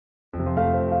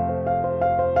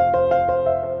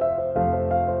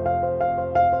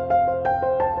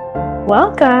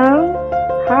Welcome.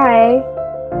 Hi.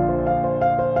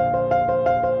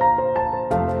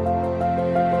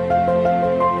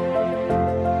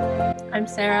 I'm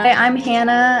Sarah. Hi, I'm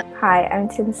Hannah. Hi, I'm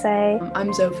Tinsei.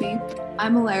 I'm Sophie.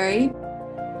 I'm Larry.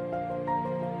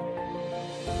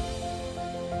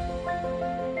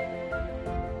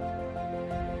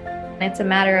 It's a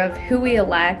matter of who we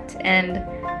elect and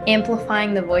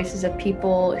amplifying the voices of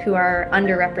people who are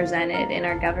underrepresented in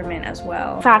our government as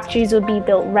well. Factories would be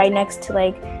built right next to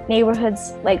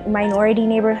neighborhoods, minority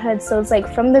neighborhoods. So it's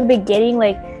from the beginning,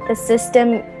 the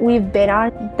system we've been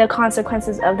on, the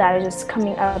consequences of that are just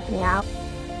coming up now.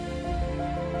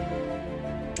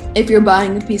 If you're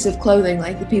buying a piece of clothing,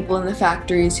 the people in the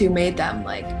factories who made them,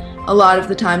 a lot of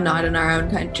the time not in our own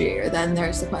country, or then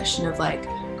there's the question of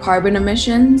carbon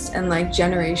emissions and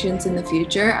generations in the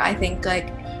future. I think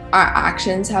our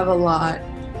actions have a lot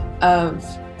of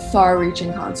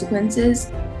far-reaching consequences.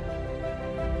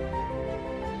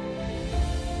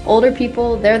 Older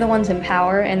people, they're the ones in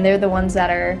power and they're the ones that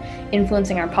are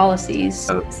influencing our policies.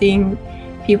 So seeing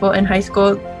people in high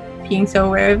school being so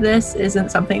aware of this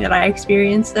isn't something that I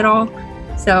experienced at all.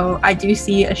 So I do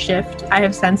see a shift. I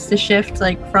have sensed a shift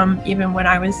from even when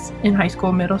I was in high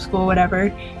school, middle school,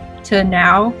 whatever, to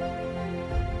now.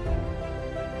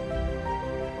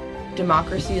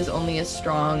 Democracy is only as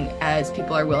strong as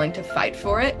people are willing to fight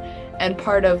for it, and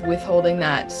part of withholding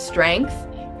that strength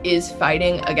is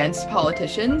fighting against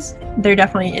politicians. There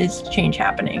definitely is change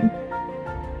happening.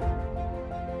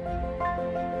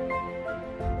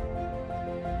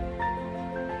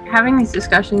 Having these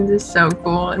discussions is so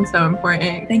cool and so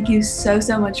important. Thank you so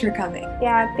much for coming.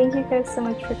 Yeah, thank you guys so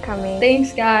much for coming.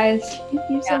 Thanks, guys. Thank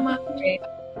you so much. Great.